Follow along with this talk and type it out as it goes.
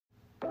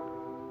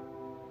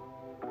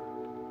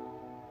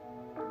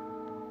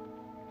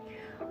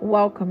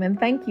Welcome and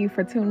thank you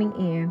for tuning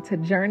in to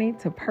Journey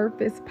to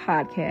Purpose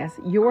podcast,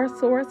 your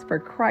source for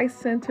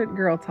Christ-centered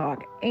girl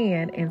talk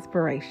and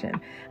inspiration.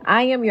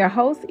 I am your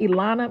host,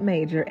 Ilana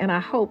Major, and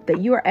I hope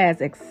that you are as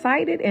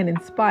excited and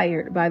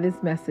inspired by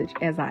this message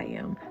as I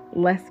am.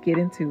 Let's get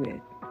into it.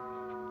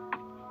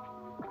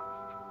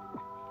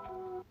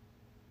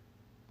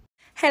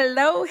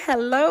 Hello.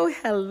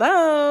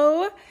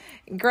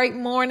 Great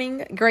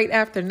morning, great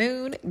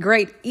afternoon,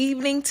 great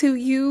evening to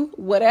you.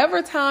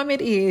 Whatever time it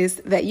is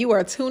that you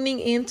are tuning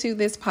into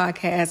this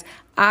podcast,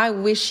 I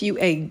wish you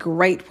a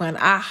great one.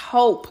 I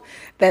hope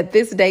that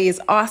this day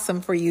is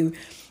awesome for you.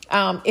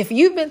 If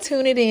you've been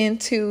tuning in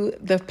to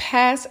the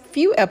past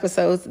few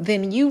episodes,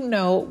 then you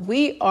know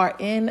we are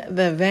in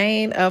the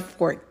vein of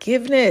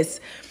forgiveness.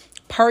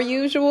 Per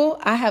usual,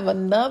 I have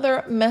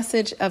another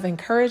message of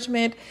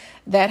encouragement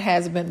that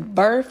has been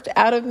birthed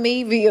out of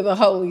me via the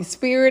Holy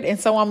Spirit. And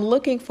so I'm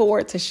looking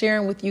forward to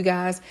sharing with you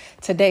guys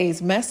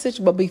today's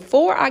message. But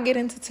before I get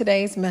into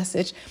today's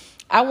message,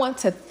 I want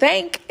to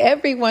thank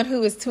everyone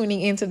who is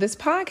tuning into this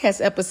podcast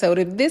episode.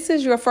 If this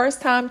is your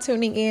first time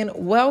tuning in,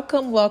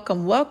 welcome.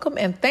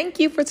 And thank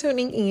you for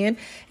tuning in.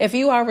 If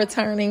you are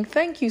returning,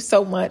 thank you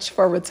so much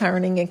for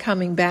returning and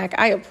coming back.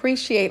 I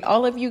appreciate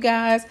all of you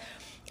guys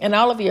and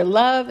all of your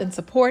love and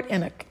support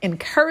and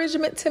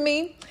encouragement to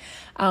me.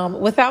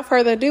 Without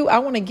further ado, I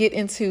want to get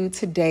into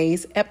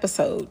today's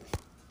episode.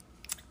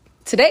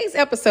 Today's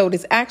episode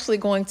is actually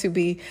going to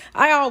be,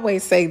 I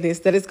always say this,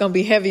 that it's going to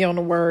be heavy on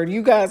the word.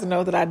 You guys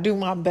know that I do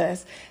my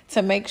best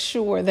to make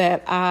sure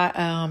that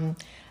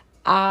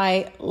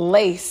I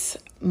lace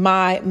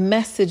my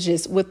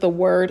messages with the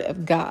word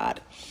of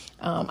God.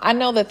 I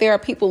know that there are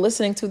people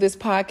listening to this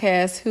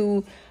podcast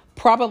who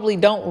probably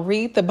don't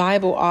read the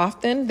Bible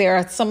often. There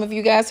are some of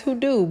you guys who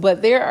do,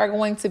 but there are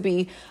going to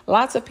be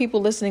lots of people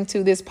listening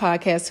to this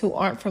podcast who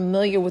aren't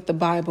familiar with the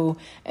Bible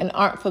and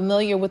aren't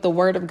familiar with the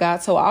Word of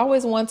God. So I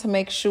always want to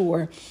make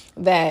sure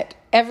that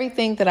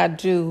everything that I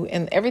do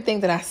and everything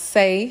that I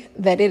say,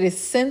 that it is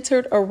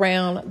centered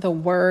around the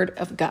Word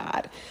of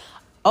God.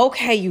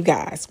 Okay, you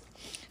guys.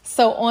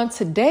 So on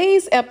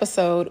today's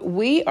episode,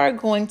 we are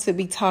going to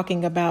be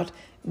talking about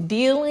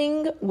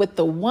dealing with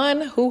the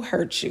one who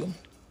hurt you.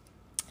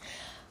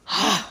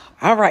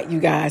 All right,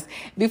 you guys,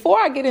 before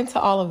I get into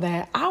all of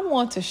that, I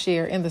want to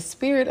share in the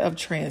spirit of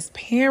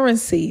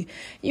transparency.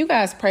 You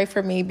guys pray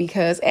for me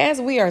because as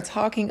we are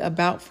talking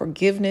about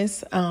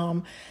forgiveness,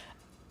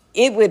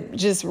 it would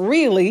just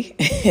really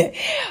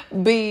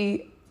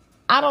be,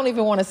 I don't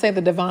even want to say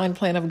the divine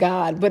plan of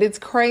God, but it's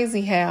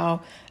crazy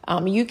how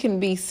you can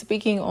be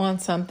speaking on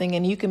something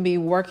and you can be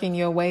working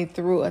your way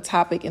through a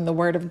topic in the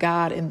Word of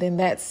God, and then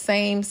that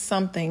same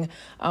something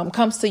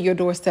comes to your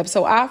doorstep.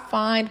 So I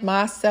find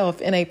myself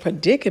in a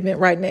predicament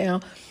right now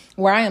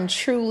where I am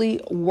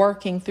truly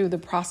working through the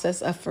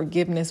process of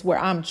forgiveness, where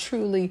I'm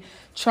truly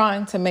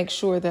trying to make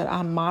sure that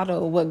I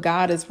model what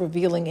God is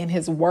revealing in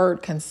His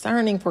Word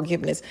concerning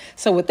forgiveness.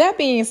 So with that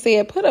being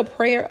said, put a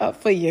prayer up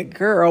for your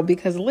girl,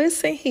 because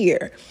listen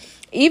here.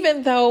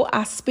 Even though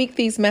I speak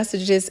these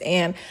messages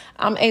and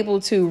I'm able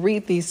to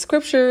read these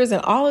scriptures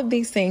and all of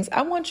these things,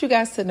 I want you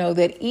guys to know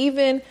that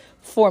even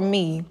for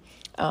me,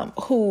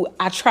 who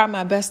I try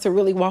my best to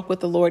really walk with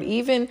the Lord,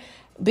 even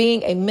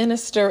being a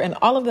minister and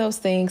all of those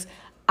things,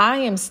 I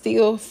am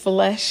still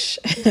flesh.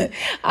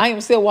 I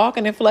am still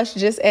walking in flesh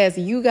just as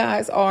you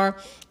guys are.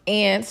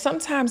 And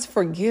sometimes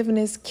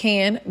forgiveness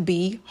can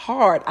be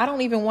hard. I don't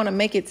even want to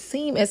make it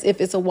seem as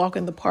if it's a walk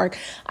in the park.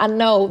 I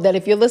know that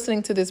if you're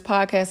listening to this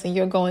podcast and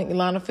you're going,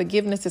 Ilana,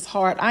 forgiveness is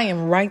hard, I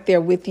am right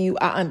there with you.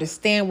 I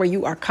understand where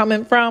you are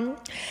coming from.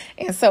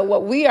 And so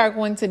what we are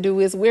going to do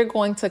is we're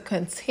going to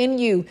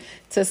continue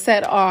to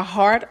set our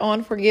heart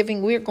on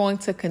forgiving. We're going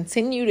to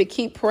continue to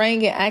keep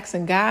praying and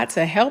asking God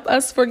to help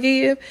us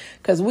forgive,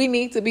 because we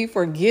need to be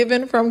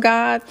forgiven from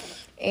God.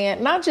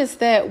 And not just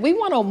that, we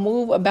want to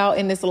move about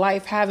in this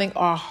life having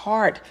our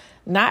heart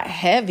not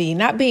heavy,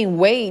 not being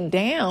weighed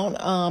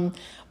down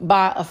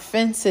by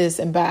offenses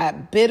and by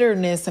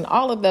bitterness and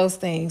all of those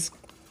things.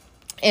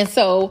 And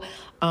so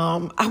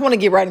I want to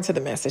get right into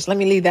the message. Let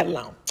me leave that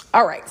alone.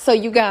 All right. So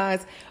you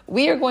guys,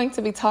 we are going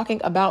to be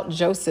talking about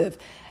Joseph.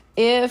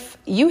 If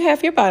you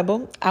have your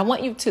Bible, I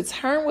want you to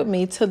turn with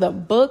me to the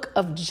book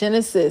of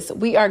Genesis.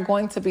 We are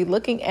going to be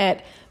looking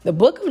at the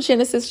book of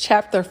Genesis,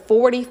 chapter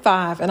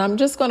 45. And I'm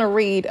just going to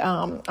read,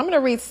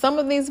 some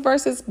of these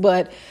verses,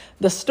 but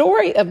the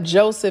story of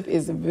Joseph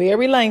is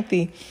very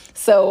lengthy.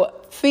 So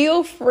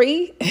feel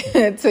free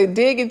to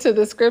dig into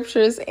the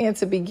scriptures and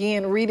to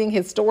begin reading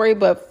his story.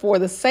 But for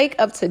the sake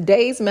of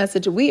today's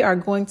message, we are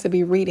going to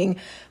be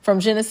reading from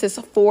Genesis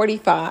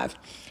 45.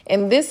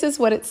 And this is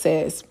what it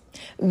says.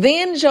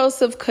 Then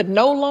Joseph could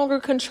no longer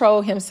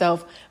control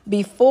himself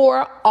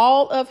before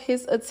all of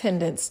his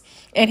attendants,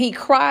 and he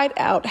cried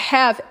out,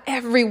 "Have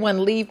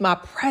everyone leave my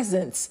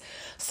presence."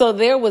 So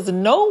there was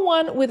no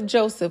one with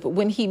Joseph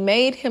when he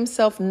made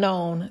himself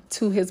known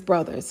to his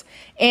brothers,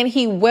 and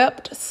he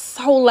wept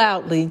so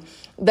loudly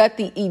that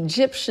the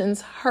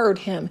Egyptians heard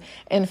him,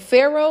 and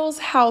Pharaoh's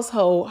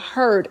household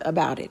heard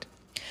about it.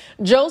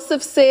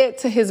 Joseph said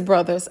to his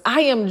brothers,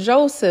 I am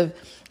Joseph.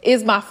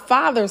 Is my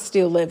father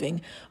still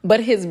living?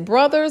 But his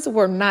brothers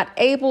were not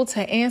able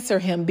to answer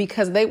him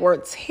because they were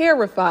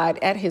terrified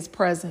at his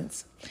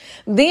presence.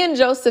 Then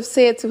Joseph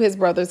said to his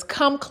brothers,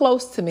 come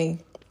close to me.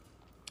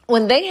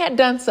 When they had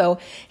done so,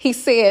 he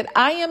said,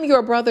 I am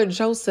your brother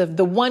Joseph,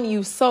 the one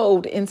you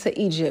sold into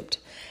Egypt.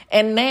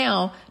 And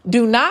now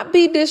do not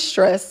be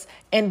distressed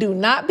and do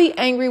not be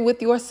angry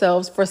with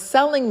yourselves for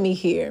selling me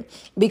here,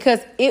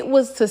 because it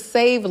was to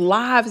save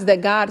lives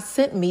that God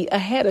sent me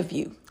ahead of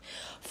you.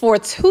 For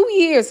 2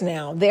 years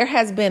now, there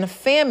has been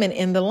famine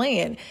in the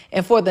land,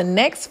 and for the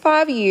next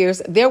 5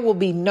 years, there will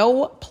be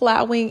no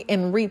plowing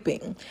and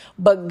reaping.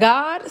 But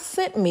God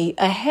sent me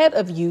ahead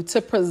of you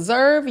to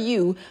preserve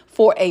you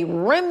for a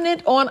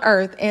remnant on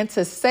earth and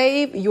to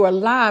save your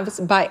lives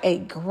by a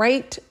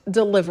great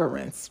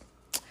deliverance.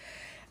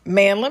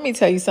 Man, let me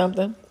tell you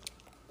something.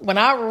 When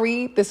I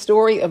read the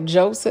story of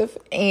Joseph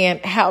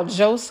and how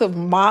Joseph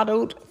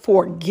modeled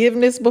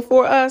forgiveness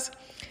before us,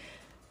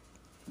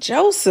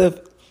 Joseph,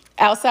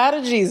 outside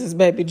of Jesus,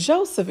 baby,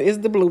 Joseph is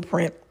the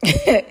blueprint.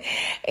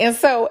 And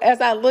so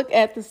as I look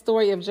at the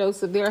story of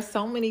Joseph, there are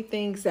so many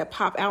things that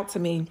pop out to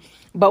me.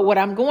 But what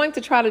I'm going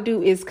to try to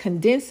do is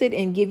condense it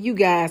and give you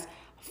guys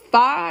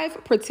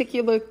 5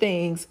 particular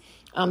things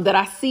that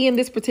I see in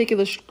this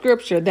particular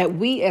scripture that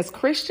we as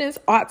Christians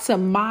ought to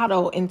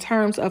model in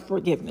terms of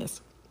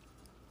forgiveness.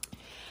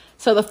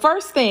 So the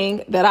first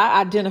thing that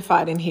I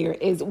identified in here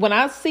is when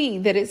I see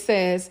that it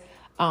says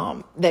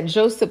that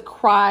Joseph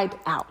cried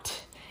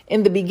out.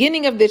 In the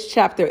beginning of this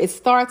chapter, it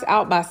starts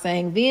out by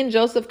saying, then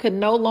Joseph could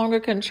no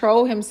longer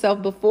control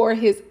himself before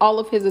all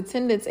of his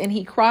attendants, and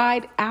he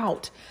cried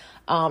out.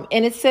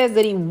 And it says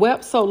that he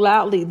wept so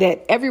loudly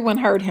that everyone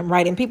heard him,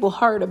 right? And people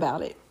heard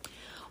about it.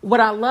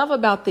 What I love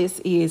about this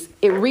is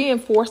it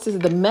reinforces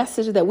the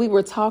message that we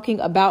were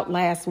talking about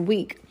last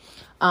week.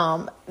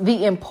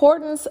 The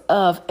importance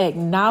of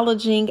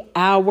acknowledging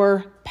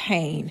our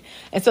pain.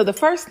 And so the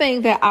first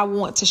thing that I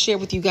want to share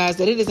with you guys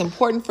that it is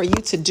important for you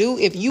to do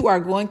if you are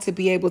going to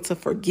be able to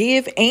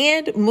forgive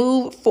and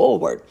move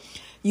forward,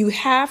 you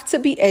have to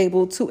be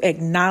able to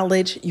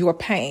acknowledge your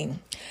pain.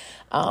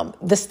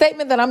 The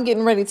statement that I'm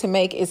getting ready to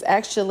make is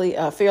actually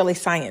fairly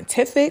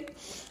scientific.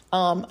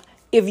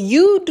 If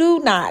you do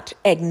not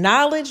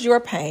acknowledge your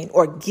pain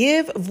or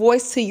give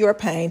voice to your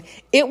pain,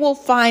 it will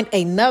find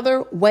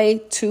another way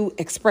to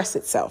express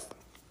itself.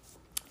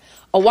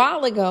 A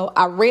while ago,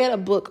 I read a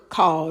book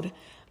called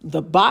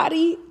The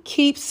Body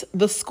Keeps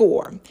the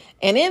Score.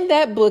 And in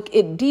that book,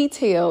 it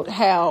detailed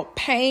how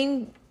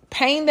pain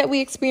that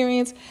we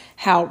experience,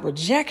 how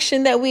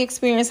rejection that we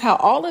experience, how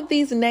all of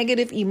these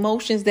negative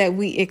emotions that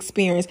we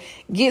experience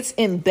gets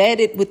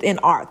embedded within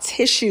our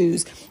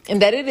tissues,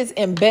 and that it is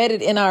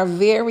embedded in our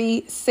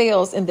very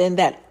cells. And then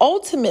that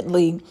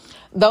ultimately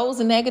those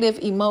negative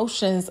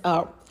emotions,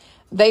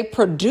 they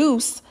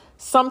produce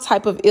some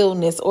type of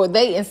illness, or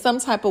they in some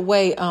type of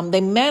way,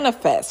 they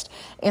manifest.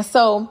 And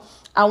so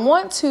I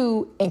want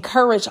to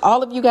encourage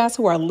all of you guys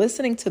who are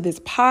listening to this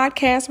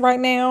podcast right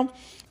now.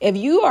 If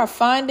you are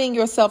finding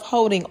yourself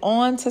holding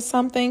on to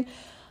something,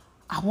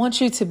 I want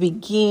you to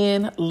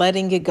begin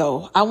letting it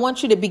go. I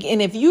want you to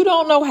begin. If you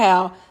don't know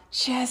how,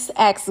 just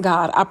ask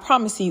God. I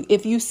promise you,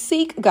 if you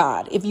seek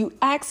God, if you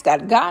ask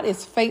God, God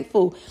is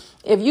faithful.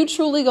 If you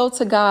truly go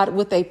to God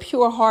with a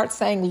pure heart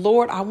saying,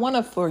 Lord, I want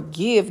to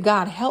forgive.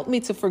 God, help me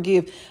to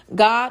forgive.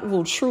 God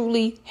will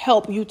truly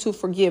help you to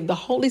forgive. The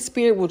Holy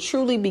Spirit will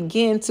truly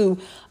begin to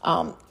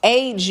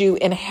aid you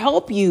and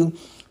help you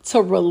to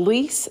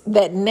release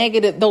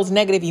those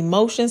negative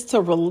emotions,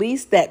 to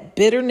release that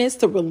bitterness,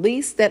 to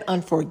release that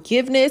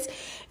unforgiveness.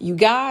 You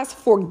guys,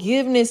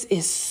 forgiveness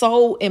is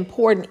so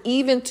important,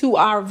 even to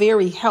our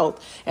very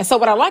health. And so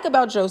what I like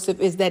about Joseph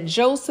is that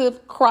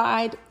Joseph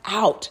cried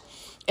out.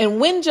 And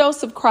when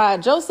Joseph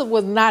cried, Joseph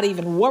was not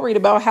even worried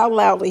about how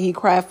loudly he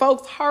cried.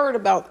 Folks heard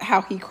about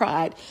how he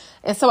cried.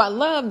 And so I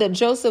love that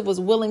Joseph was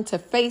willing to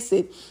face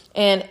it.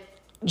 And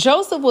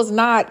Joseph was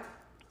not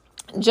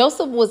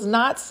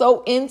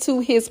so into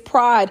his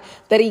pride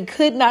that he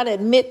could not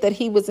admit that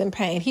he was in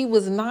pain. He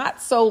was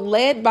not so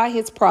led by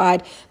his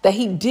pride that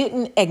he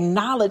didn't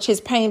acknowledge his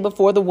pain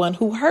before the one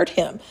who hurt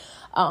him.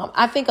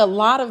 I think a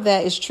lot of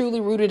that is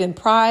truly rooted in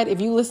pride. If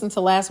you listen to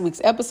last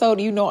week's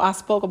episode, you know I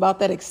spoke about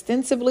that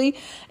extensively.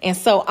 And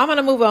so I'm going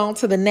to move on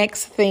to the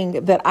next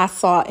thing that I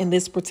saw in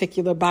this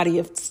particular body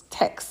of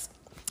text.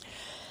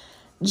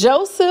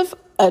 Joseph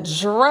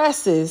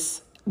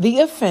addresses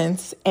the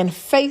offense and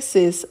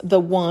faces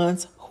the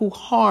ones who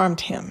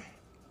harmed him.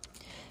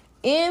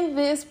 In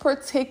this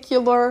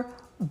particular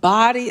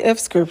body of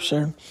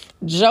scripture,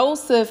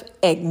 Joseph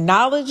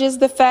acknowledges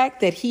the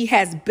fact that he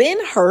has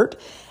been hurt,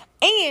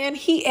 and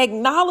he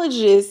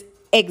acknowledges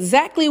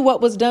exactly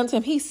what was done to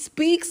him. He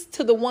speaks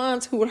to the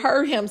ones who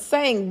hurt him,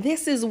 saying,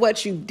 this is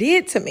what you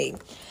did to me.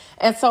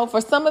 And so for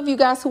some of you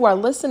guys who are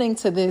listening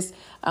to this,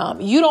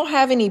 you don't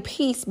have any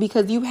peace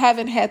because you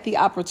haven't had the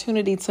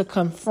opportunity to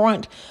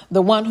confront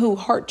the one who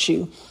hurt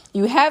you.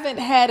 You haven't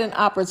had an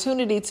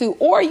opportunity to,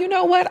 or you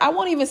know what? I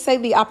won't even say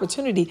the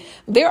opportunity.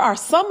 There are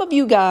some of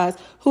you guys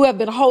who have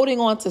been holding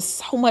on to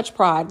so much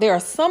pride. There are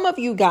some of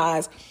you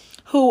guys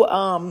who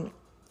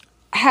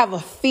have a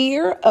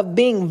fear of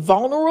being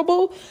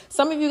vulnerable.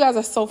 Some of you guys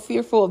are so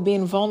fearful of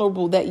being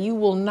vulnerable that you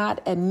will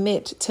not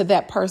admit to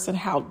that person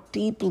how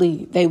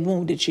deeply they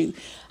wounded you.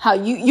 How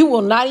you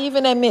will not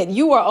even admit.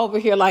 You are over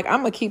here like, I'm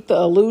going to keep the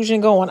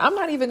illusion going. I'm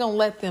not even going to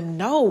let them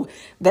know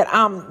that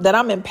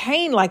I'm in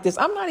pain like this.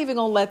 I'm not even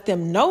going to let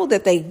them know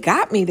that they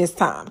got me this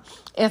time.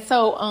 And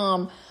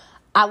so,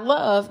 I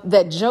love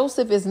that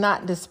Joseph is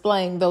not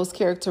displaying those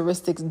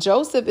characteristics.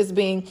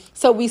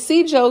 So we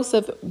see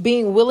Joseph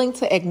being willing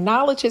to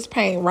acknowledge his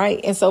pain, right?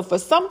 And so for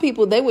some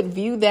people, they would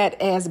view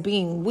that as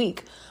being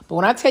weak. But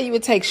when I tell you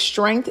it takes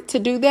strength to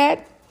do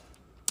that,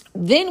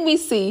 then we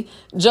see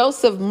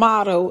Joseph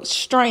model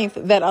strength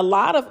that a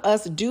lot of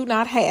us do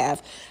not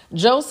have.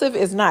 Joseph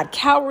is not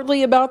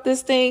cowardly about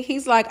this thing.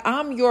 He's like,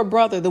 I'm your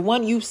brother, the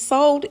one you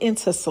sold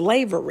into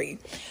slavery.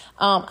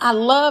 I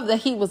love that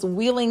he was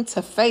willing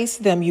to face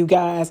them, you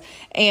guys.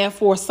 And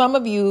for some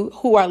of you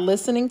who are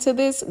listening to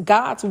this,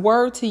 God's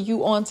word to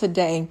you on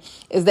today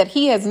is that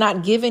he has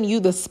not given you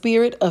the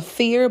spirit of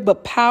fear,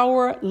 but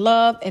power,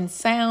 love, and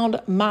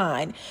sound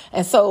mind.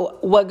 And so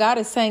what God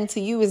is saying to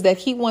you is that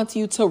he wants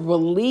you to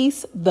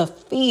release the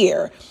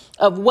fear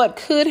of what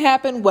could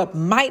happen, what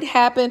might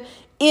happen,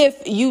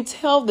 if you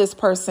tell this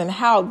person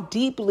how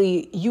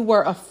deeply you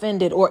were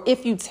offended, or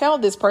if you tell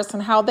this person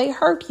how they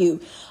hurt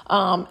you.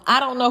 I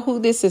don't know who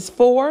this is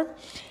for,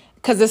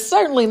 because it's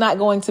certainly not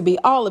going to be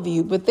all of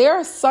you, but there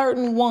are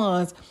certain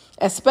ones,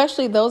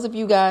 especially those of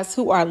you guys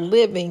who are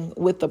living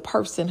with the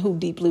person who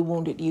deeply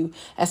wounded you,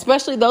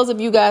 especially those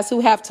of you guys who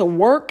have to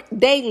work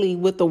daily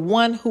with the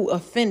one who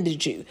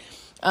offended you.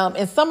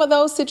 In some of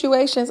those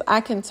situations,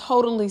 I can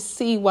totally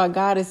see why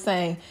God is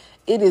saying,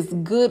 it is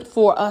good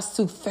for us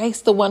to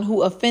face the one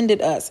who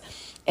offended us.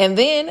 And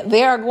then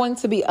there are going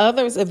to be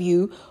others of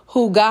you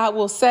who God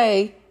will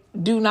say,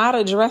 do not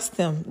address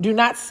them. Do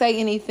not say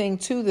anything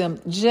to them.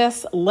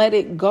 Just let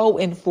it go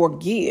and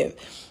forgive.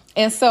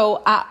 And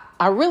so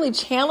I really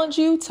challenge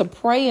you to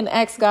pray and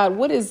ask God,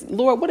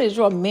 Lord, what is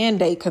your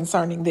mandate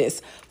concerning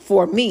this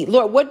for me?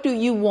 Lord, what do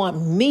you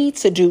want me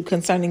to do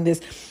concerning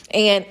this?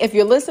 And if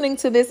you're listening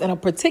to this and a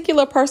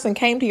particular person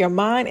came to your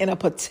mind and a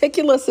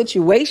particular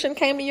situation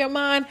came to your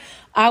mind,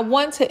 I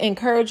want to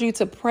encourage you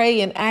to pray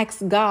and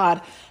ask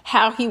God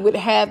how he would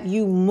have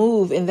you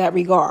move in that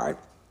regard.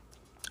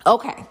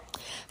 Okay,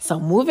 so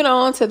moving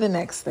on to the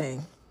next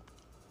thing.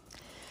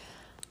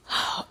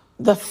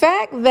 The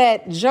fact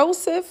that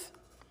Joseph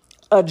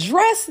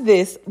addressed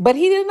this, but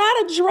he did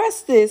not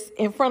address this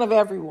in front of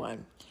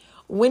everyone.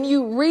 When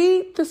you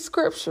read the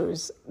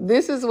scriptures,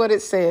 this is what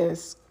it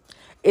says.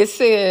 It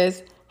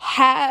says,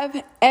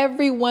 have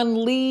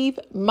everyone leave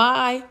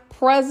my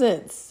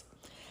presence.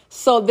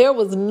 So there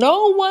was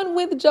no one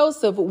with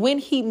Joseph when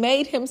he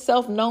made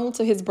himself known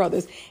to his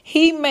brothers.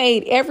 He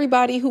made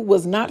everybody who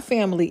was not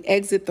family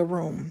exit the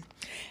room.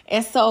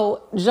 And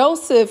so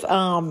Joseph,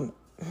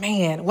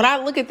 when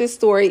I look at this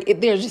story,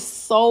 there's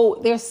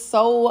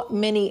so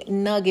many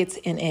nuggets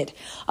in it.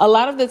 A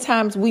lot of the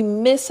times we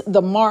miss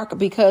the mark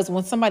because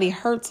when somebody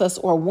hurts us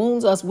or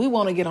wounds us, we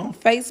want to get on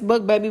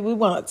Facebook, baby. We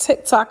want to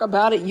TikTok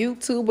about it,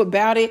 YouTube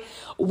about it.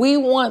 We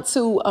want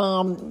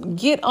to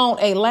get on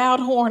a loud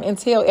horn and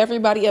tell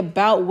everybody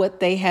about what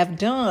they have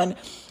done.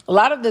 A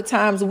lot of the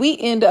times we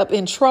end up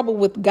in trouble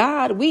with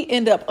God. We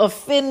end up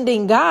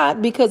offending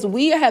God because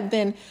we have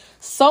been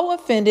so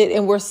offended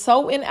and we're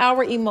so in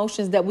our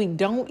emotions that we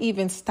don't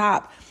even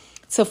stop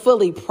to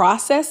fully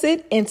process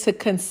it and to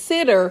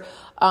consider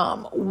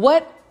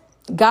what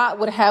God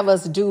would have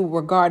us do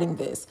regarding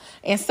this.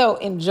 And so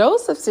in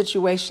Joseph's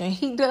situation,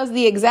 he does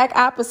the exact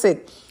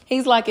opposite.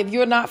 He's like, if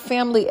you're not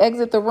family,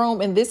 exit the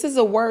room. And this is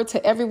a word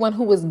to everyone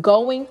who is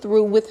going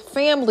through with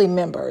family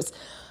members.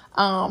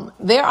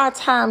 There are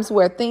times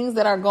where things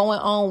that are going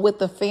on with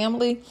the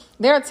family,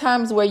 there are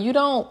times where you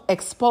don't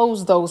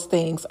expose those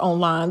things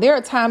online. There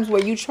are times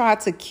where you try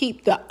to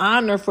keep the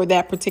honor for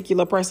that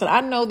particular person.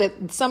 I know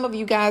that some of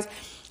you guys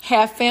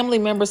have family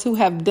members who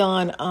have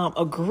done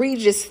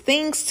egregious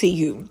things to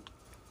you.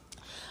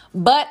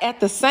 But at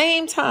the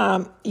same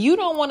time, you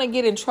don't want to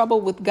get in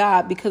trouble with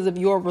God because of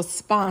your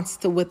response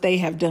to what they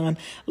have done.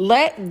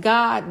 Let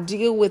God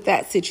deal with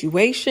that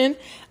situation.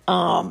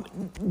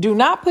 Do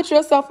not put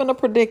yourself in a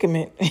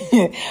predicament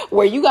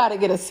where you got to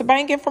get a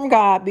spanking from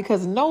God,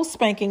 because no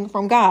spanking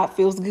from God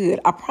feels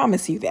good. I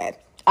promise you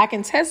that. I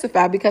can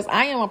testify because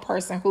I am a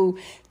person who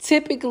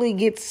typically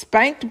gets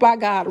spanked by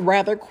God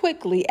rather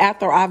quickly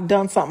after I've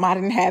done something I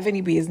didn't have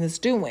any business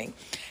doing.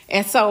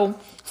 And so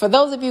for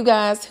those of you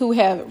guys who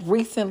have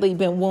recently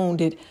been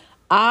wounded,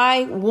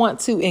 I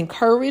want to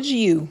encourage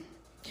you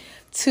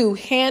to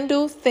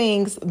handle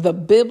things the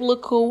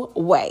biblical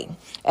way.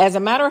 As a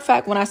matter of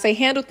fact, when I say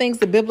handle things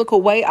the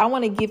biblical way, I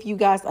want to give you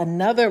guys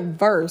another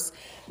verse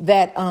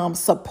that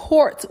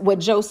supports what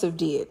Joseph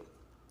did.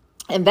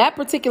 And that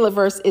particular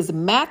verse is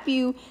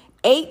Matthew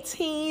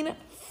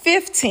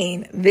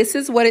 18:15. This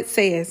is what it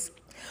says.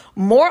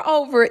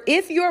 Moreover,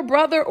 if your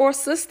brother or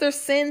sister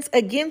sins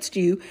against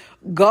you,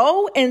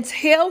 go and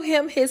tell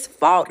him his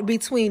fault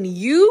between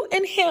you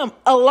and him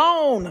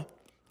alone.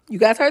 You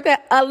guys heard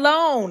that?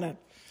 Alone.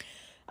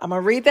 I'm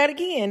going to read that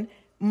again.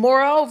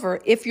 Moreover,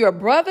 if your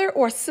brother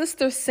or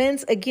sister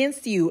sins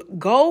against you,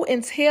 go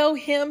and tell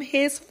him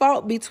his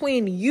fault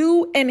between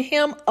you and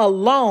him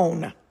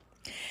alone.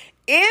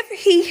 If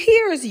he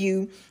hears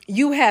you,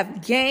 you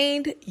have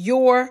gained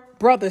your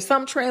brother.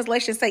 Some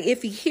translations say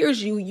if he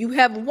hears you, you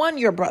have won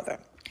your brother.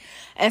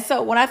 And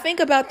so when I think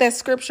about that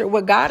scripture,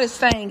 what God is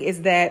saying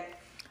is that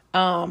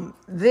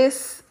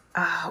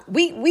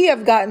we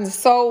have gotten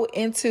so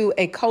into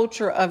a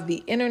culture of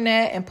the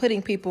internet and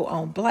putting people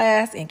on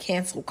blast and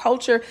cancel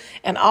culture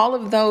and all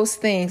of those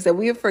things that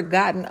we have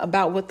forgotten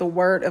about what the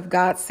word of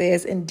God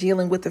says in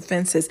dealing with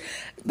offenses.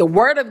 The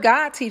word of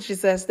God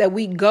teaches us that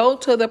we go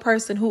to the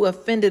person who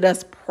offended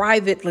us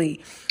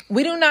privately.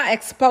 We do not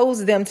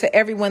expose them to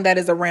everyone that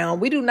is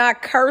around. We do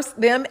not curse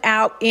them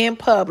out in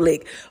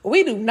public.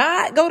 We do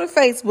not go to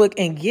Facebook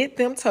and get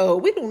them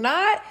told. We do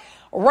not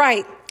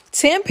write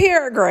 10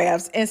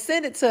 paragraphs and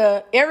send it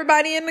to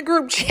everybody in the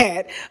group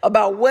chat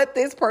about what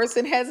this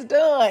person has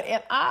done.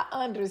 And I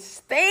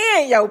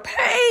understand your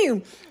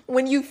pain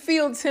when you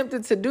feel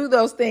tempted to do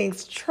those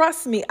things.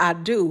 Trust me, I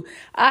do.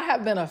 I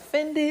have been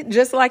offended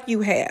just like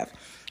you have.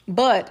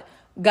 But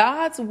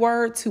God's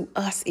word to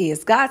us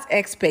is, God's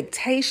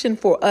expectation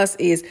for us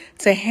is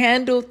to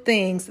handle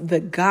things the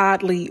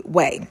godly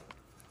way.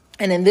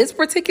 And in this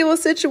particular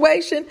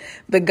situation,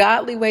 the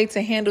godly way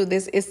to handle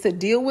this is to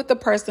deal with the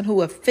person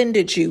who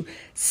offended you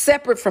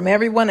separate from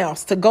everyone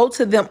else, to go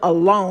to them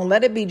alone.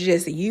 Let it be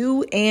just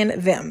you and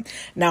them.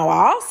 Now,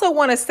 I also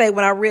want to say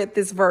when I read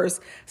this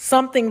verse,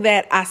 something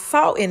that I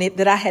saw in it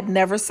that I had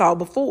never saw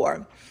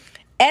before.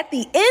 At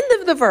the end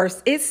of the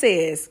verse, it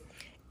says,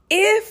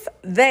 if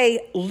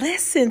they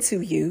listen to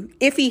you,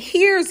 if he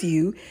hears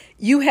you,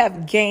 you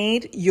have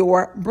gained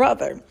your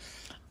brother.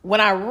 When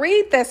I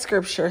read that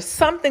scripture,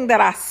 something that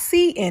I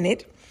see in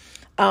it,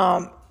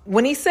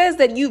 when he says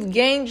that you've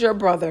gained your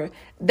brother,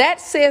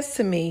 that says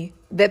to me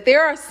that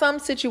there are some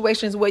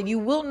situations where you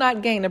will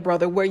not gain a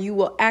brother, where you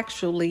will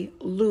actually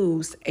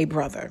lose a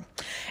brother.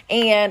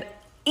 And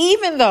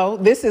even though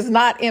this is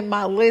not in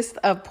my list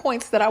of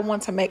points that I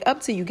want to make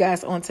up to you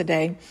guys on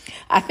today,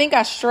 I think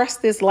I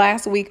stressed this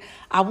last week.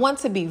 I want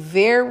to be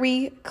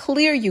very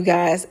clear, you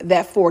guys,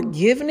 that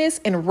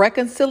forgiveness and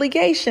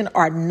reconciliation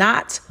are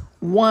not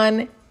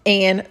one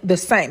and the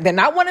same. They're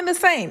not one and the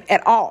same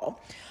at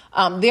all.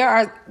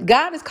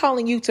 God is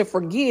calling you to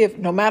forgive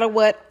no matter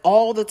what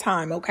all the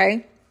time.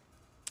 Okay.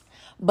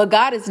 But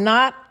God is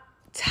not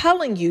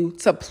telling you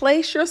to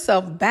place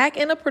yourself back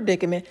in a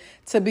predicament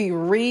to be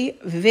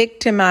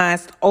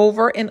re-victimized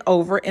over and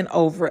over and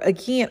over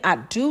again. I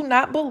do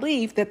not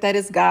believe that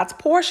is God's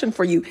portion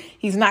for you.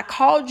 He's not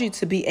called you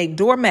to be a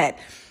doormat.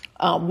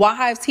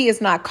 Wives, he has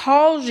not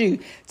called you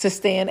to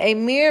stay in a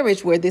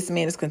marriage where this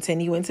man is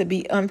continuing to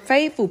be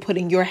unfaithful,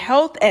 putting your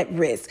health at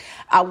risk.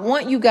 I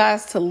want you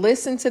guys to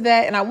listen to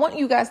that. And I want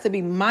you guys to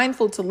be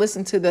mindful to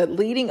listen to the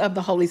leading of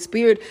the Holy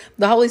Spirit.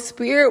 The Holy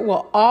Spirit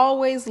will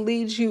always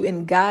lead you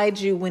and guide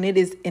you when it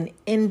is an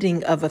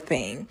ending of a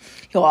thing.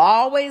 He'll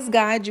always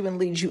guide you and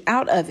lead you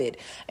out of it.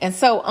 And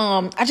so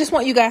I just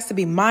want you guys to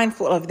be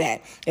mindful of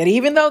that. And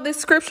even though this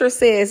scripture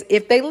says,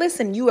 if they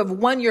listen, you have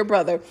won your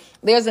brother.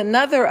 There's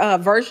another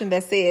version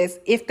that says,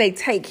 if they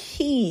take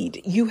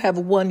heed, you have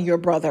won your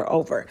brother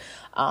over.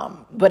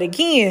 But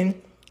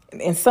again,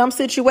 in some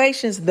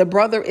situations, the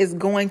brother is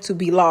going to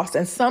be lost.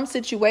 In some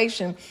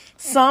situation,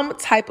 some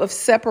type of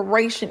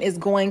separation is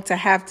going to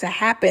have to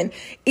happen.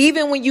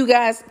 Even when you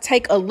guys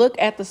take a look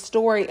at the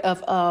story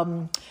of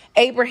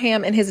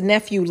Abraham and his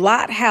nephew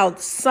Lot, how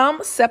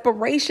some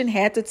separation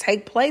had to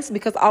take place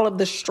because all of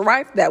the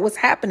strife that was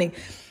happening.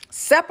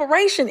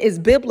 Separation is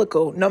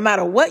biblical, no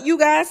matter what you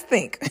guys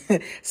think.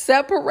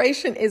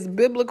 Separation is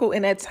biblical,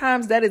 and at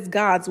times that is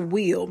God's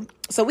will.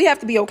 So we have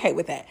to be okay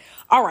with that.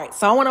 All right,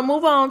 so I want to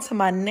move on to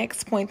my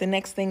next point, the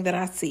next thing that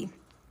I see.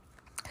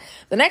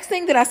 The next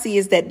thing that I see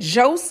is that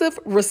Joseph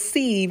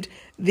received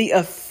the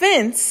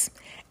offense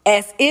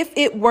as if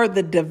it were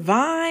the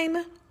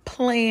divine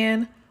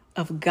plan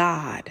of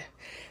God.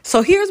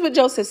 So here's what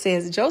Joseph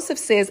says. Joseph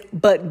says,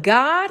 but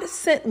God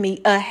sent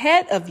me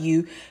ahead of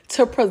you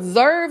to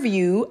preserve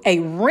you a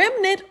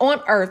remnant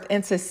on earth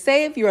and to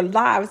save your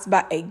lives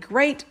by a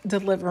great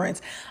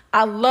deliverance.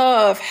 I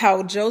love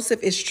how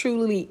Joseph is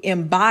truly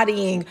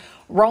embodying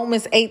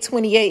Romans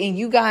 8:28. And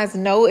you guys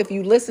know, if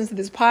you listen to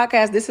this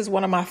podcast, this is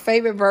one of my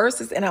favorite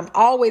verses, and I'm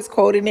always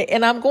quoting it,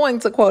 and I'm going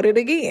to quote it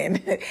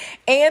again.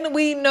 And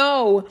we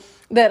know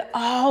that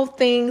all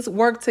things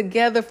work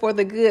together for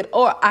the good,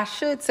 or I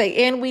should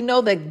say, and we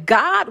know that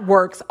God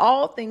works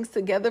all things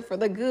together for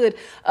the good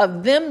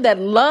of them that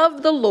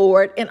love the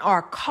Lord and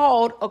are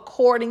called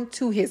according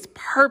to his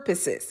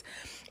purposes.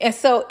 And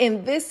so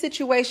in this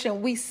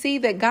situation, we see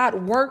that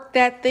God worked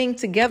that thing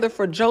together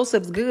for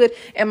Joseph's good.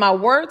 And my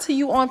word to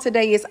you on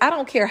today is, I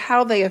don't care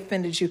how they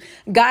offended you.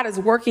 God is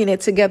working it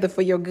together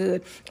for your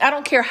good. I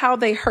don't care how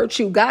they hurt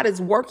you. God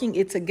is working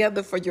it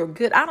together for your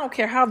good. I don't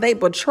care how they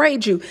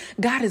betrayed you.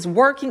 God is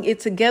working it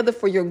together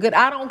for your good.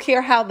 I don't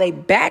care how they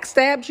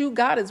backstabbed you.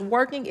 God is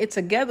working it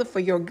together for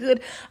your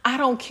good. I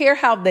don't care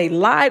how they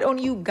lied on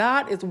you.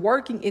 God is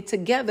working it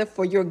together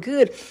for your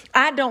good.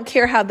 I don't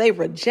care how they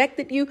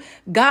rejected you.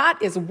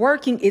 God is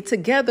working it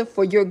together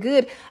for your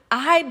good.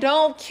 I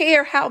don't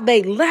care how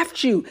they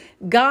left you.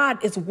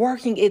 God is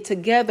working it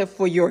together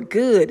for your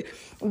good.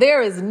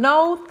 There is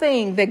no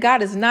thing that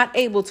God is not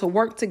able to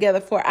work together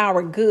for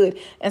our good.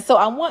 And so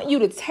I want you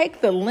to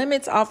take the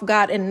limits off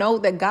God and know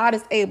that God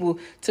is able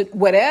to,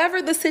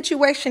 whatever the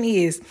situation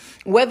is,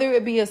 whether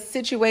it be a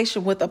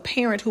situation with a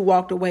parent who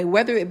walked away,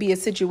 whether it be a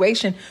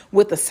situation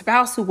with a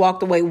spouse who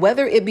walked away,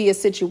 whether it be a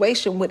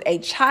situation with a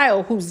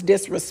child who's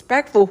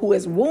disrespectful, who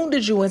has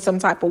wounded you in some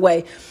type of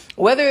way,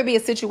 whether it be a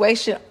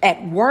situation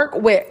at work,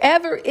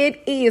 wherever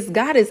it is,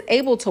 God is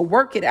able to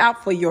work it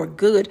out for your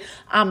good.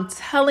 I'm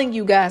telling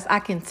you guys, I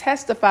can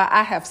testify.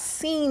 I have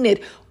seen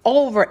it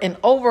over and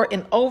over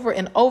and over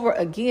and over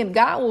again.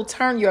 God will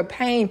turn your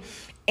pain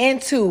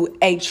into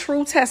a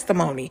true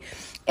testimony.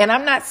 And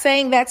I'm not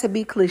saying that to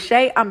be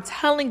cliche. I'm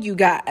telling you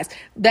guys,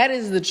 that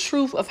is the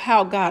truth of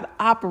how God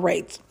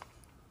operates.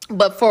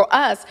 But for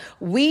us,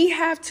 we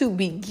have to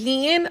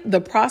begin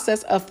the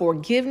process of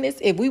forgiveness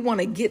if we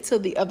want to get to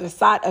the other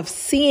side of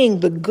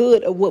seeing the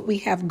good of what we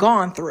have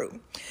gone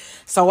through.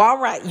 So, all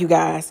right, you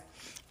guys,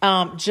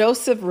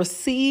 Joseph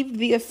received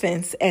the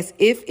offense as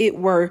if it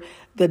were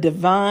the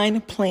divine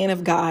plan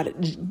of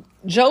God.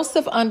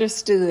 Joseph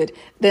understood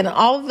that in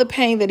all of the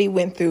pain that he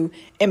went through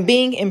and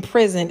being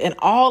imprisoned and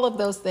all of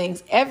those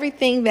things,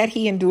 everything that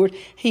he endured,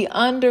 he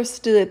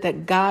understood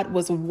that God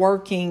was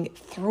working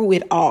through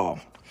it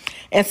all.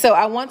 And so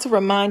I want to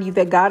remind you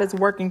that God is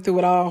working through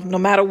it all, no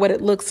matter what it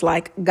looks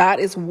like. God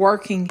is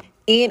working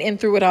in and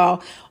through it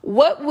all.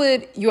 What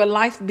would your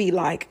life be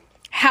like?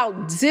 How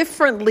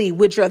differently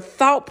would your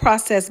thought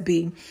process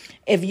be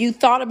if you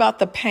thought about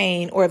the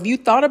pain, or if you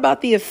thought about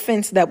the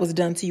offense that was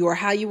done to you, or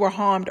how you were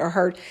harmed or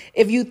hurt?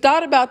 If you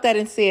thought about that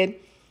and said,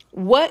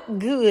 what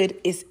good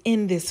is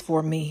in this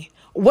for me?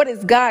 What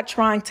is God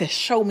trying to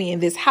show me in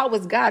this? How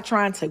is God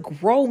trying to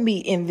grow me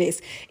in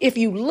this? If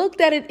you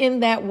looked at it in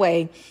that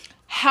way,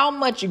 how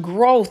much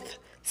growth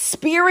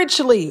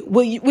spiritually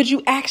would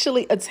you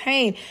actually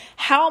attain?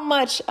 How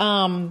much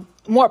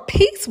more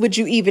peace would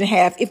you even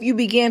have if you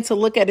began to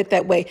look at it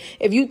that way?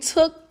 If you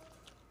took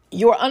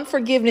your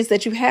unforgiveness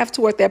that you have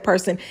toward that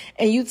person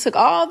and you took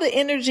all the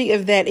energy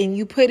of that and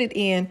you put it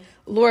in,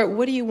 Lord,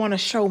 what do you want to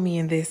show me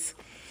in this?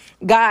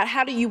 God,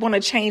 how do you want to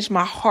change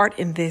my heart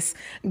in this?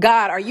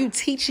 God, are you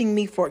teaching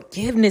me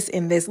forgiveness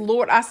in this?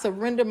 Lord, I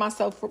surrender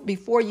myself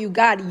before you.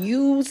 God,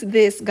 use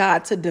this,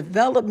 God, to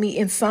develop me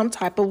in some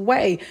type of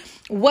way.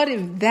 What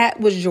if that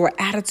was your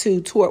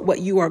attitude toward what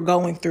you are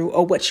going through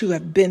or what you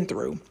have been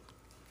through?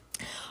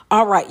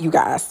 All right, you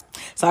guys.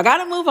 So I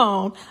got to move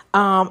on.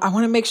 I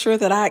want to make sure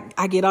that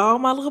I get all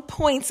my little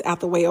points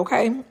out the way.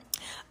 Okay.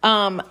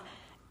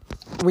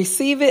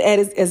 Receive it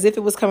as if it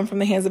was coming from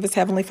the hands of his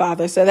heavenly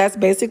Father. So that's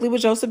basically what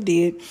Joseph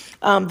did.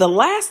 The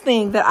last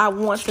thing that I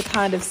want to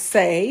kind of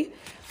say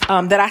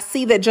that I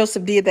see that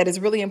Joseph did that is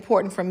really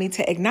important for me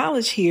to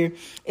acknowledge here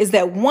is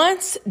that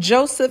once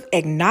Joseph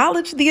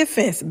acknowledged the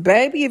offense,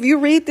 baby, if you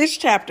read this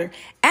chapter,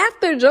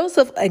 after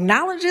Joseph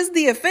acknowledges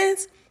the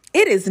offense,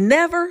 it is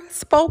never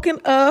spoken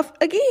of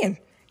again.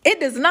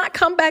 It does not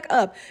come back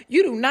up.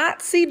 You do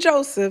not see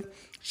Joseph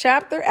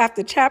chapter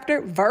after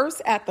chapter, verse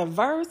after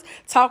verse,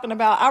 talking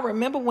about, I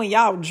remember when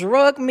y'all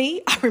drugged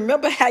me. I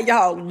remember how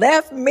y'all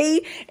left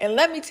me. And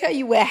let me tell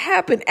you what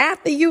happened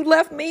after you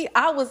left me.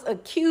 I was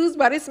accused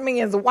by this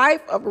man's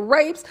wife of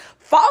rapes,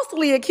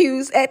 falsely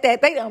accused at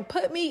that. They done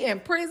put me in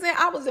prison.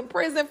 I was in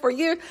prison for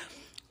years.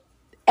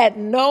 At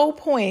no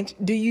point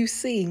do you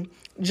see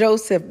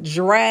Joseph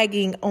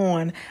dragging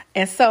on.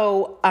 And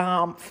so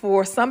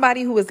for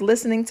somebody who is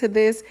listening to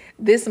this,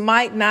 this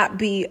might not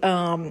be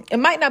it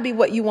might not be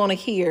what you want to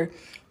hear.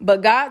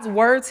 But God's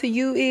word to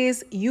you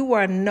is you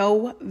are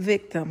no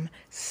victim.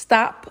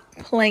 Stop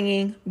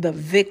playing the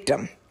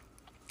victim.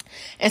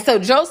 And so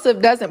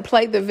Joseph doesn't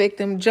play the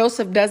victim.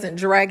 Joseph doesn't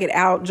drag it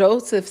out.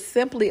 Joseph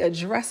simply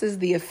addresses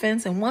the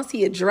offense. And once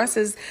he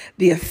addresses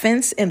the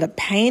offense and the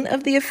pain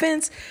of the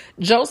offense,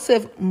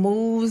 Joseph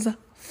moves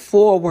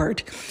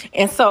forward.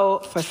 And so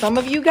for some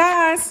of you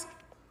guys,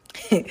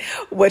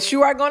 what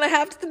you are going to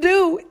have to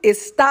do is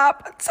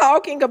stop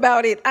talking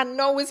about it. I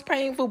know it's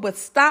painful, but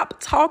stop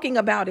talking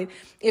about it.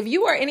 If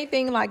you are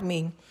anything like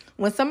me,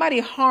 when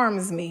somebody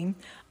harms me,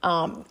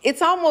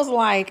 it's almost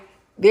like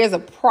there's a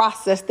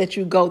process that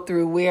you go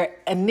through where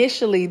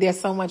initially there's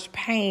so much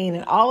pain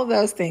and all of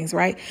those things,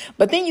 right?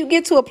 But then you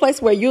get to a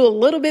place where you're a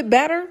little bit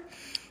better.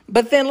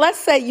 But then let's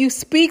say you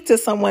speak to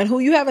someone who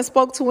you haven't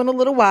spoke to in a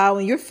little while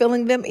and you're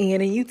filling them in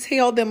and you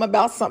tell them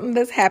about something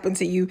that's happened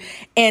to you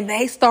and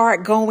they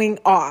start going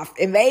off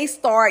and they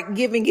start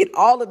giving it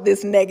all of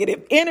this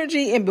negative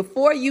energy. And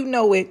before you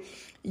know it,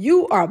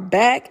 you are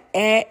back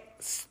at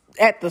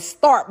the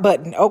start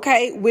button,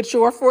 okay, with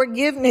your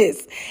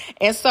forgiveness.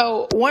 And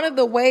so one of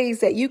the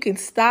ways that you can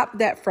stop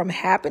that from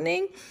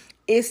happening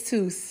is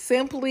to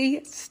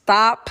simply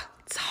stop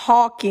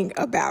talking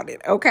about it.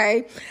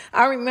 Okay.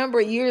 I remember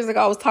years ago,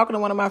 I was talking to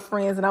one of my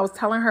friends and I was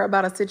telling her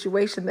about a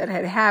situation that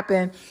had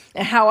happened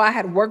and how I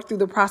had worked through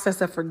the process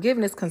of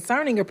forgiveness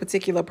concerning a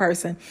particular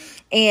person.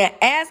 And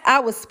as I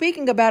was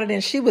speaking about it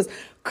and she was,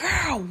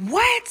 girl,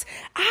 what?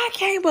 I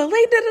can't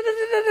believe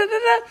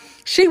that.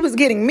 She was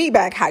getting me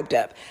back hyped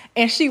up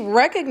and she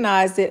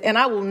recognized it. And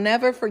I will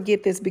never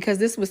forget this because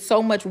this was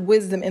so much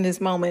wisdom in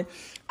this moment.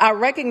 I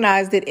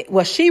recognized it.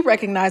 Well, she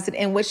recognized it.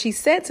 And what she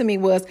said to me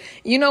was,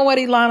 you know what,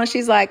 Ilana?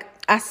 She's like,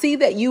 I see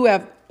that you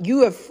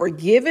have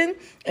forgiven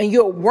and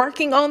you're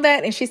working on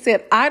that. And she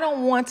said, I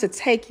don't want to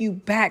take you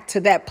back to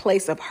that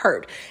place of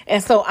hurt.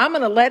 And so I'm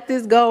going to let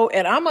this go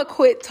and I'm going to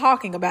quit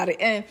talking about it.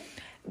 And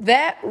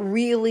that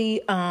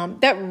really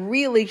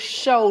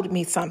showed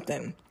me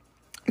something.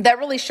 That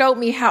really showed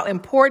me how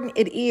important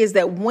it is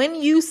that when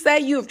you say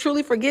you have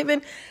truly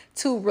forgiven,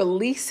 to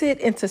release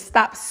it and to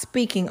stop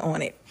speaking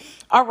on it.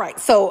 All right.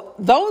 So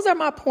those are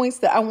my points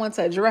that I want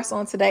to address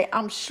on today.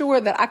 I'm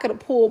sure that I could have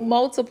pulled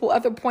multiple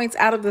other points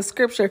out of the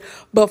scripture,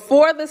 but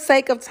for the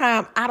sake of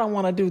time, I don't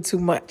want to do too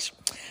much.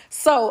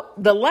 So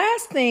the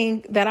last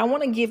thing that I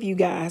want to give you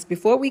guys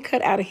before we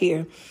cut out of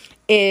here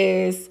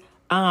is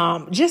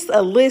just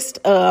a list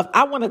of,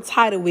 I want to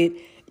title it,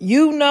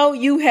 you know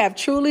you have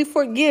truly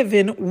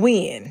forgiven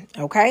when,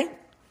 okay?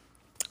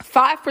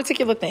 5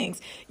 particular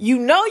things. You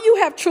know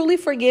you have truly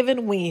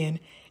forgiven when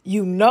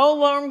you no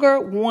longer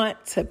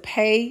want to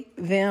pay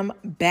them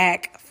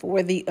back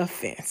for the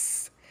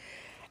offense.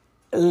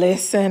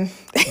 Listen,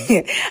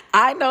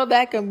 I know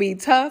that can be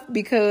tough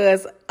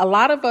because a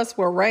lot of us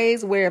were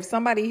raised where if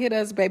somebody hit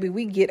us, baby,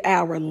 we get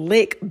our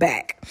lick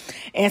back.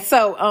 And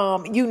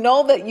so you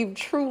know that you've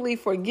truly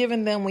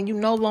forgiven them when you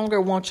no longer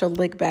want your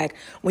lick back,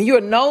 when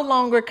you're no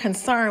longer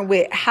concerned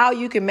with how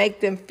you can make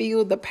them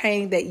feel the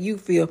pain that you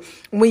feel,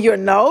 when you're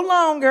no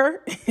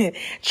longer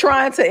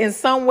trying to in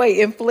some way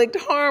inflict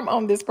harm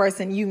on this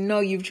person, you know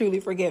you've truly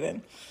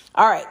forgiven.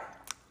 All right.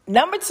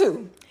 Number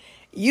 2.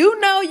 You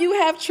know you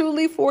have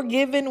truly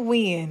forgiven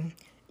when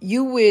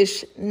you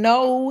wish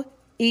no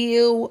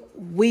ill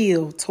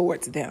will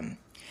towards them.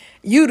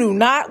 You do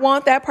not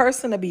want that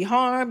person to be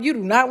harmed. You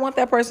do not want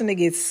that person to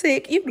get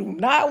sick. You do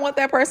not want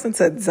that person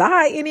to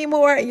die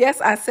anymore. Yes,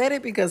 I said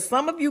it because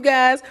some of you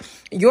guys,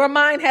 your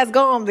mind has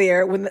gone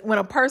there when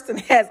a person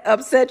has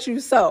upset you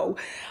so.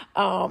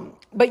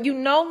 But you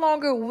no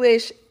longer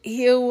wish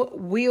ill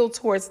will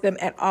towards them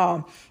at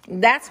all.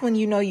 That's when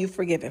you know you've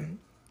forgiven.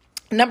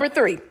 Number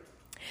 3.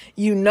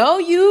 You know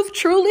you've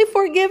truly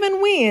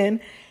forgiven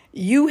when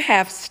you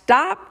have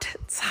stopped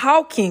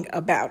talking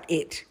about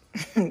it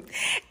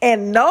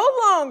and no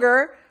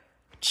longer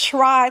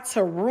try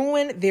to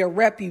ruin their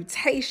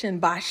reputation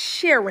by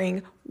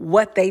sharing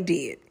what they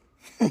did.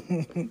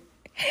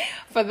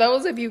 For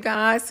those of you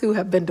guys who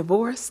have been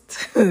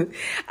divorced,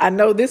 I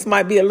know this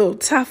might be a little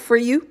tough for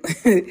you.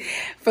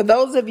 For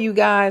those of you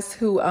guys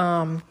who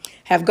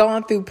have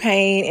gone through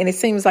pain and it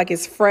seems like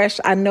it's fresh,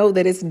 I know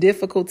that it's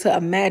difficult to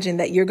imagine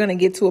that you're going to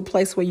get to a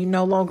place where you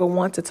no longer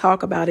want to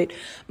talk about it.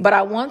 But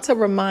I want to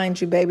remind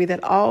you, baby,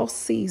 that all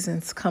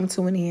seasons come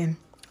to an end.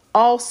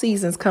 All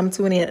seasons come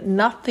to an end.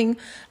 Nothing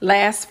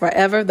lasts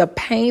forever. The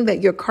pain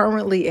that you're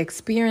currently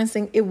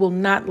experiencing, it will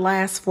not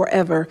last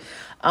forever.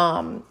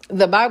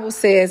 The Bible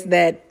says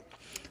that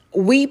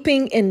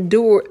weeping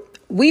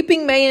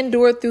may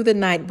endure through the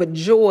night, but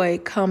joy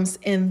comes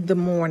in the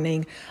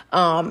morning.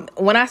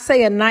 When I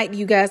say a night,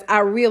 you guys,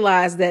 I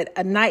realize that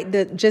a night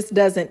that just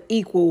doesn't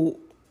equal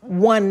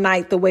one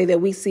night the way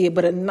that we see it,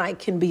 but a night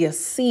can be a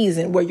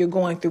season where you're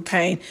going through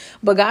pain.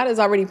 But God has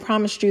already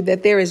promised you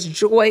that there is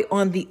joy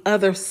on the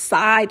other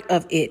side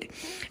of it.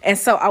 And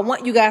so I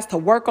want you guys to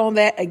work on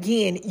that.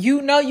 Again,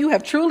 you know you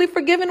have truly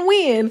forgiven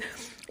when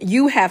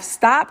you have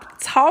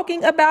stopped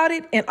talking about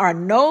it and are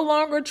no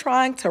longer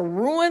trying to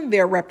ruin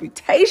their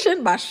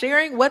reputation by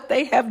sharing what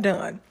they have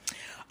done.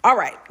 All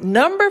right.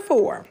 Number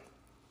 4,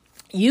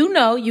 you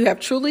know you have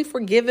truly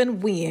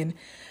forgiven when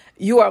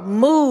your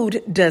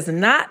mood does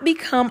not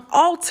become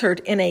altered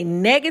in a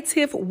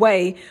negative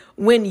way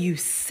when you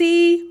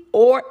see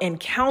or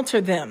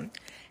encounter them.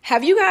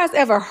 Have you guys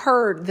ever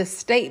heard the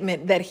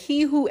statement that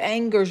he who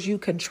angers you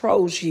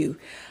controls you?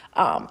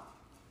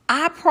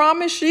 I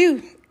promise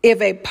you,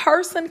 if a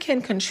person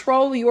can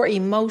control your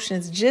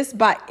emotions just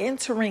by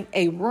entering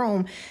a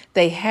room,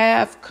 they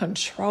have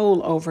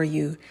control over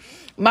you.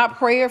 My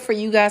prayer for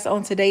you guys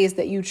on today is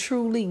that you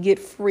truly get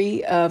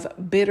free of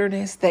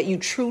bitterness, that you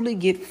truly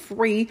get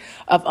free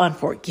of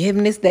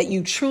unforgiveness, that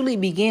you truly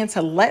begin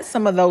to let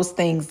some of those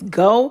things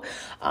go,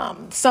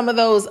 some of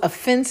those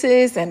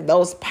offenses and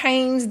those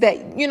pains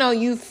that,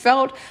 you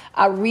felt.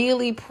 I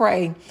really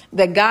pray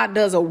that God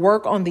does a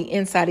work on the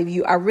inside of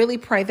you. I really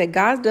pray that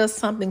God does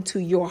something to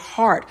your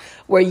heart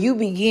where you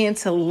begin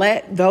to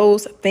let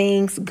those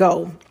things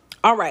go.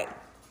 All right.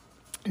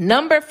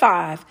 Number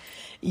 5.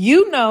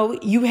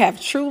 You have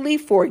truly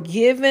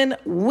forgiven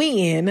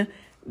when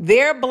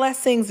their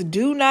blessings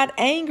do not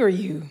anger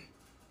you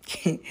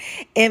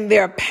and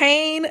their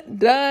pain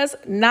does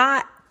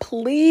not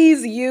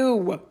please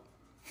you.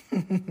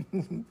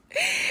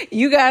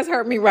 You guys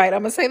heard me right.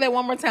 I'm going to say that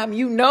one more time.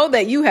 You know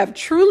that you have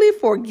truly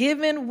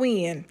forgiven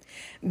when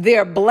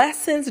their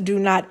blessings do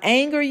not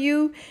anger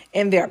you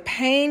and their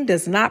pain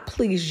does not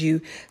please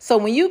you. So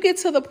when you get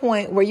to the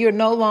point where you're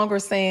no longer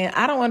saying,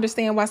 I don't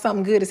understand why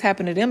something good has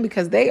happened to them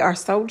because they are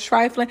so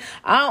trifling.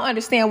 I don't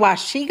understand why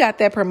she got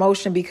that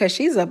promotion because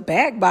she's a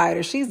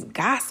backbiter. She's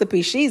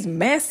gossipy. She's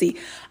messy.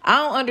 I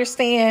don't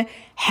understand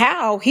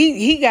how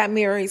he got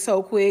married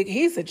so quick.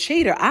 He's a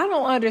cheater. I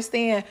don't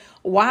understand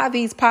why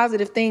these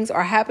positive things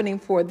are happening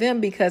for them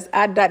because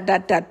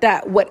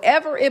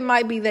whatever it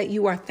might be that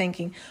you are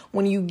thinking,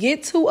 when you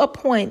get to a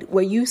point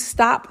where you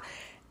stop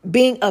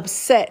being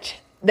upset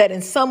that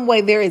in some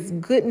way there is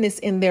goodness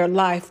in their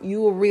life, you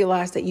will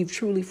realize that you've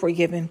truly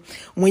forgiven.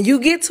 When you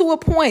get to a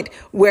point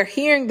where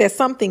hearing there's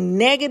something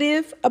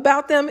negative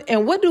about them,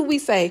 and what do we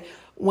say?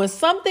 When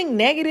something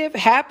negative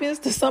happens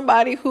to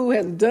somebody who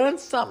has done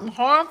something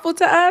harmful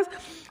to us,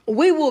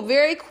 we will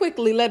very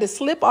quickly let it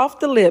slip off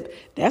the lip.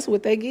 That's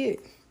what they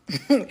get.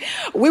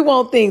 We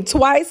won't think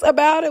twice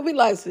about it. We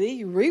like, see,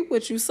 you reap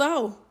what you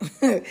sow.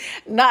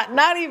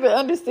 Not even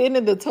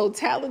understanding the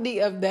totality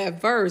of that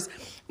verse.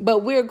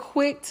 But we're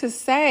quick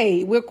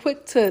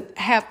to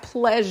have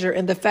pleasure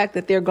in the fact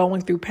that they're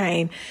going through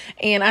pain.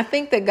 And I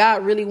think that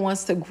God really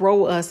wants to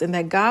grow us and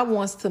that God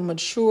wants to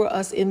mature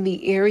us in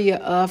the area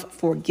of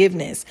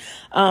forgiveness.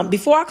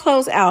 Before I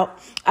close out,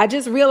 I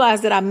just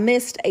realized that I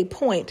missed a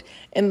point.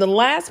 And the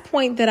last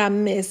point that I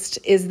missed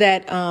is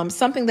that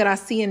something that I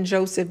see in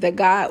Joseph that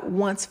God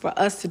wants for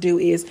us to do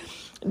is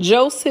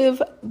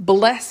Joseph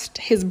blessed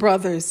his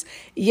brothers.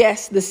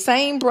 Yes, the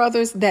same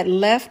brothers that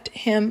left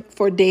him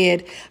for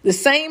dead, the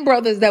same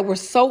brothers that were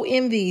so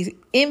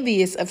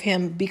envious of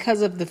him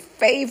because of the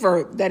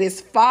favor that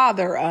his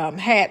father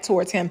had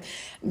towards him,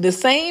 the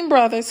same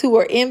brothers who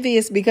were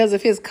envious because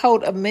of his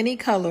coat of many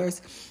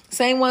colors,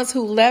 same ones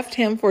who left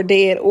him for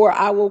dead, or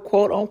I will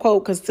quote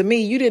unquote, because to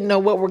me, you didn't know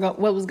what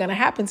was going to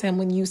happen to him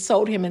when you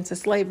sold him into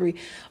slavery.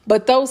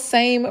 But those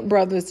same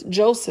brothers,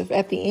 Joseph,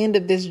 at the end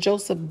of this,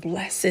 Joseph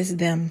blesses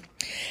them.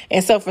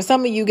 And so for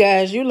some of you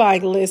guys, you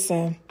like,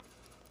 listen,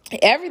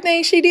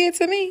 everything she did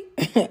to me,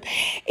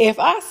 if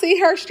I see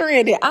her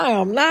stranded, I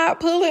am not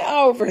pulling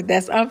over.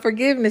 That's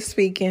unforgiveness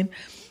speaking.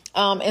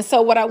 And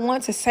so what I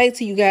want to say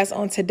to you guys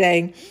on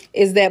today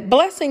is that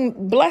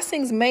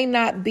blessings may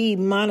not be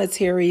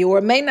monetary or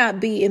may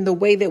not be in the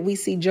way that we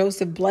see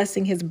Joseph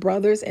blessing his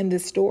brothers in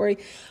this story.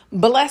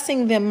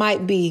 Blessing them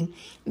might be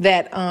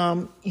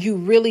that you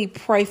really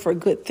pray for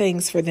good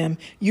things for them.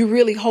 You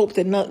really hope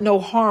that no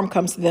harm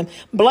comes to them.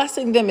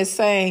 Blessing them is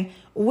saying,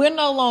 we're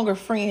no longer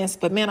friends,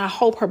 but man, I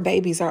hope her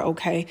babies are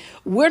okay.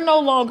 We're no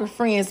longer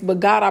friends,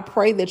 but God, I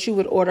pray that you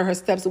would order her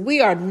steps.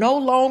 We are no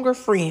longer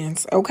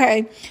friends,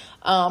 okay?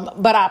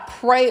 But I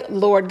pray,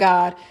 Lord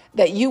God,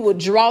 that you would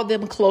draw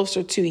them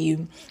closer to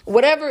you,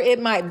 whatever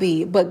it might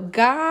be. But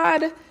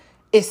God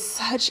is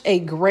such a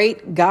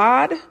great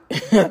God.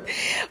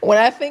 When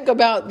I think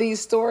about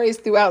these stories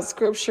throughout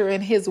scripture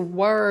and his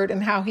word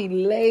and how he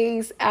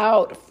lays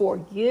out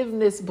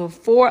forgiveness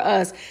before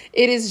us,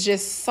 it is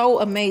just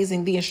so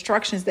amazing, the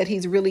instructions that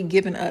he's really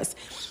given us.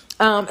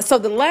 So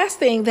the last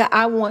thing that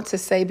I want to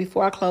say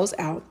before I close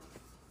out,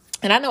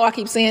 and I know I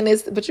keep saying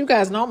this, but you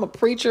guys know I'm a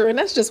preacher and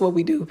that's just what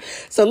we do.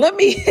 So let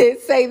me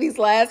say these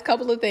last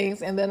couple of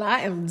things and then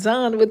I am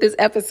done with this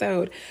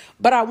episode.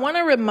 But I want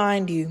to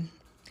remind you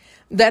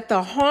that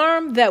the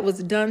harm that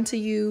was done to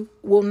you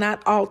will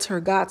not alter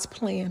God's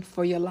plan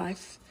for your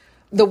life.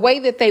 The way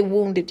that they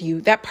wounded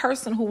you, that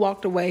person who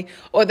walked away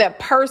or that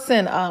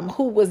person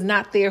who was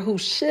not there, who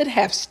should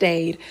have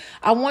stayed.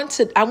 I want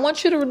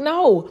you to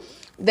know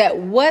that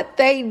what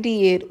they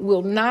did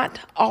will not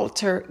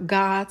alter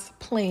God's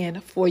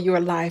plan for your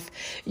life.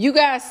 You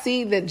guys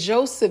see that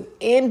Joseph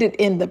ended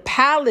in the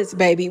palace,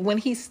 baby, when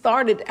he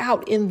started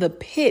out in the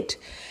pit.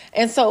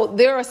 And so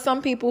there are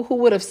some people who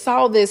would have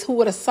saw this, who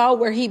would have saw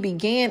where he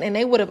began, and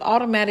they would have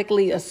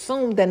automatically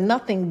assumed that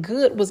nothing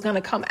good was going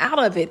to come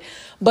out of it.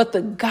 But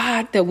the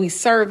God that we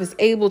serve is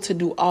able to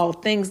do all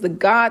things. The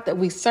God that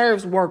we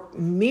serve works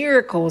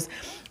miracles.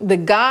 The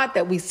God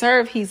that we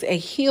serve, he's a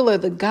healer.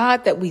 The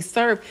God that we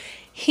serve,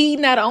 He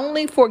not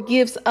only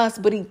forgives us,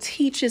 but he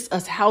teaches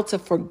us how to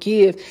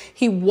forgive.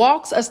 He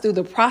walks us through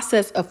the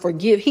process of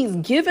forgive. He's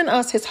given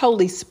us his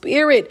Holy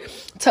Spirit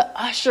to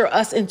usher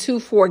us into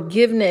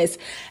forgiveness.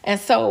 And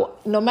so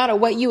no matter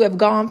what you have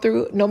gone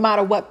through, no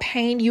matter what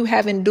pain you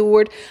have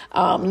endured,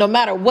 no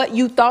matter what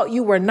you thought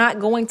you were not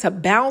going to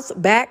bounce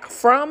back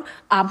from,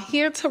 I'm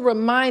here to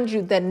remind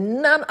you that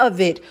none of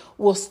it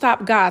will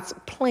stop God's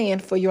plan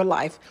for your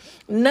life.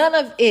 None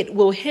of it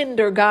will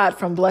hinder God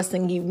from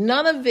blessing you.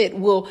 None of it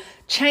will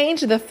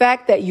change the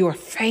fact that you're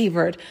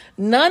favored.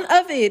 None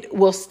of it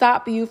will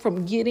stop you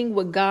from getting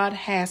what God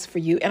has for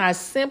you. And I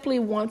simply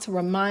want to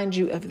remind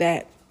you of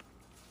that.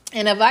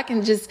 And if I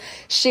can just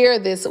share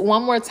this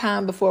one more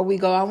time before we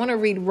go, I want to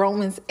read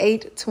Romans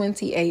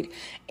 8:28.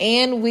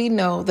 And we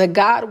know that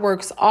God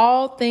works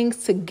all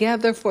things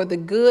together for the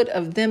good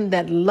of them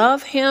that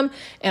love him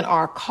and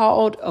are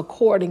called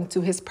according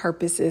to his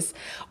purposes.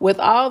 With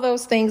all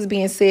those things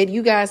being said,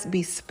 you guys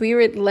be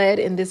spirit led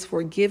in this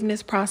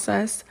forgiveness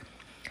process.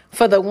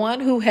 For the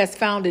one who has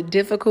found it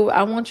difficult,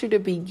 I want you to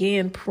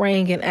begin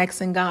praying and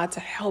asking God to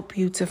help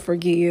you to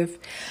forgive.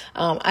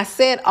 I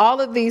said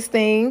all of these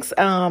things,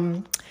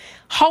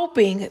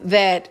 hoping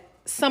that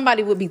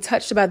somebody would be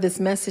touched by this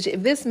message.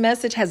 If this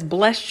message has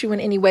blessed you in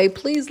any way,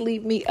 please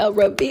leave me a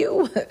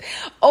review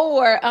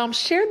or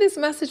share this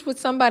message with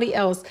somebody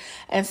else.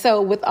 And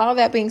so with all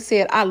that being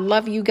said, I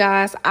love you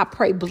guys. I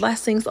pray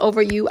blessings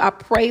over you. I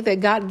pray that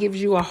God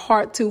gives you a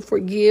heart to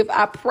forgive.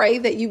 I pray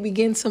that you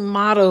begin to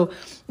model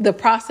the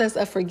process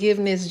of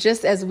forgiveness,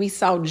 just as we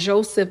saw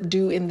Joseph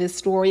do in this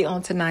story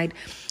on tonight.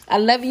 I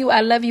love you.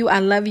 I love you. I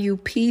love you.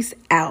 Peace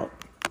out.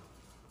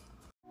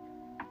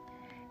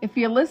 If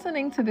you're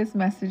listening to this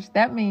message,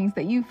 that means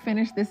that you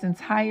finished this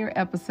entire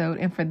episode.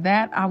 And for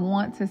that, I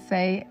want to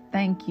say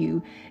thank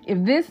you.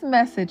 If this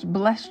message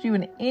blessed you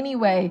in any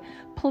way,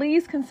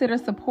 please consider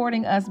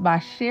supporting us by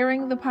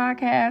sharing the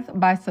podcast,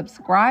 by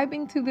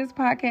subscribing to this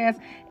podcast,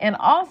 and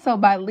also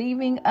by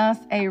leaving us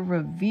a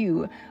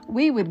review.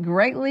 We would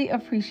greatly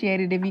appreciate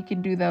it if you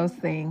can do those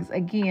things.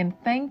 Again,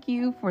 thank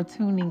you for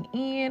tuning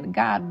in.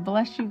 God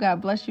bless you.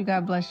 God bless you.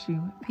 God bless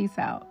you. Peace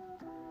out.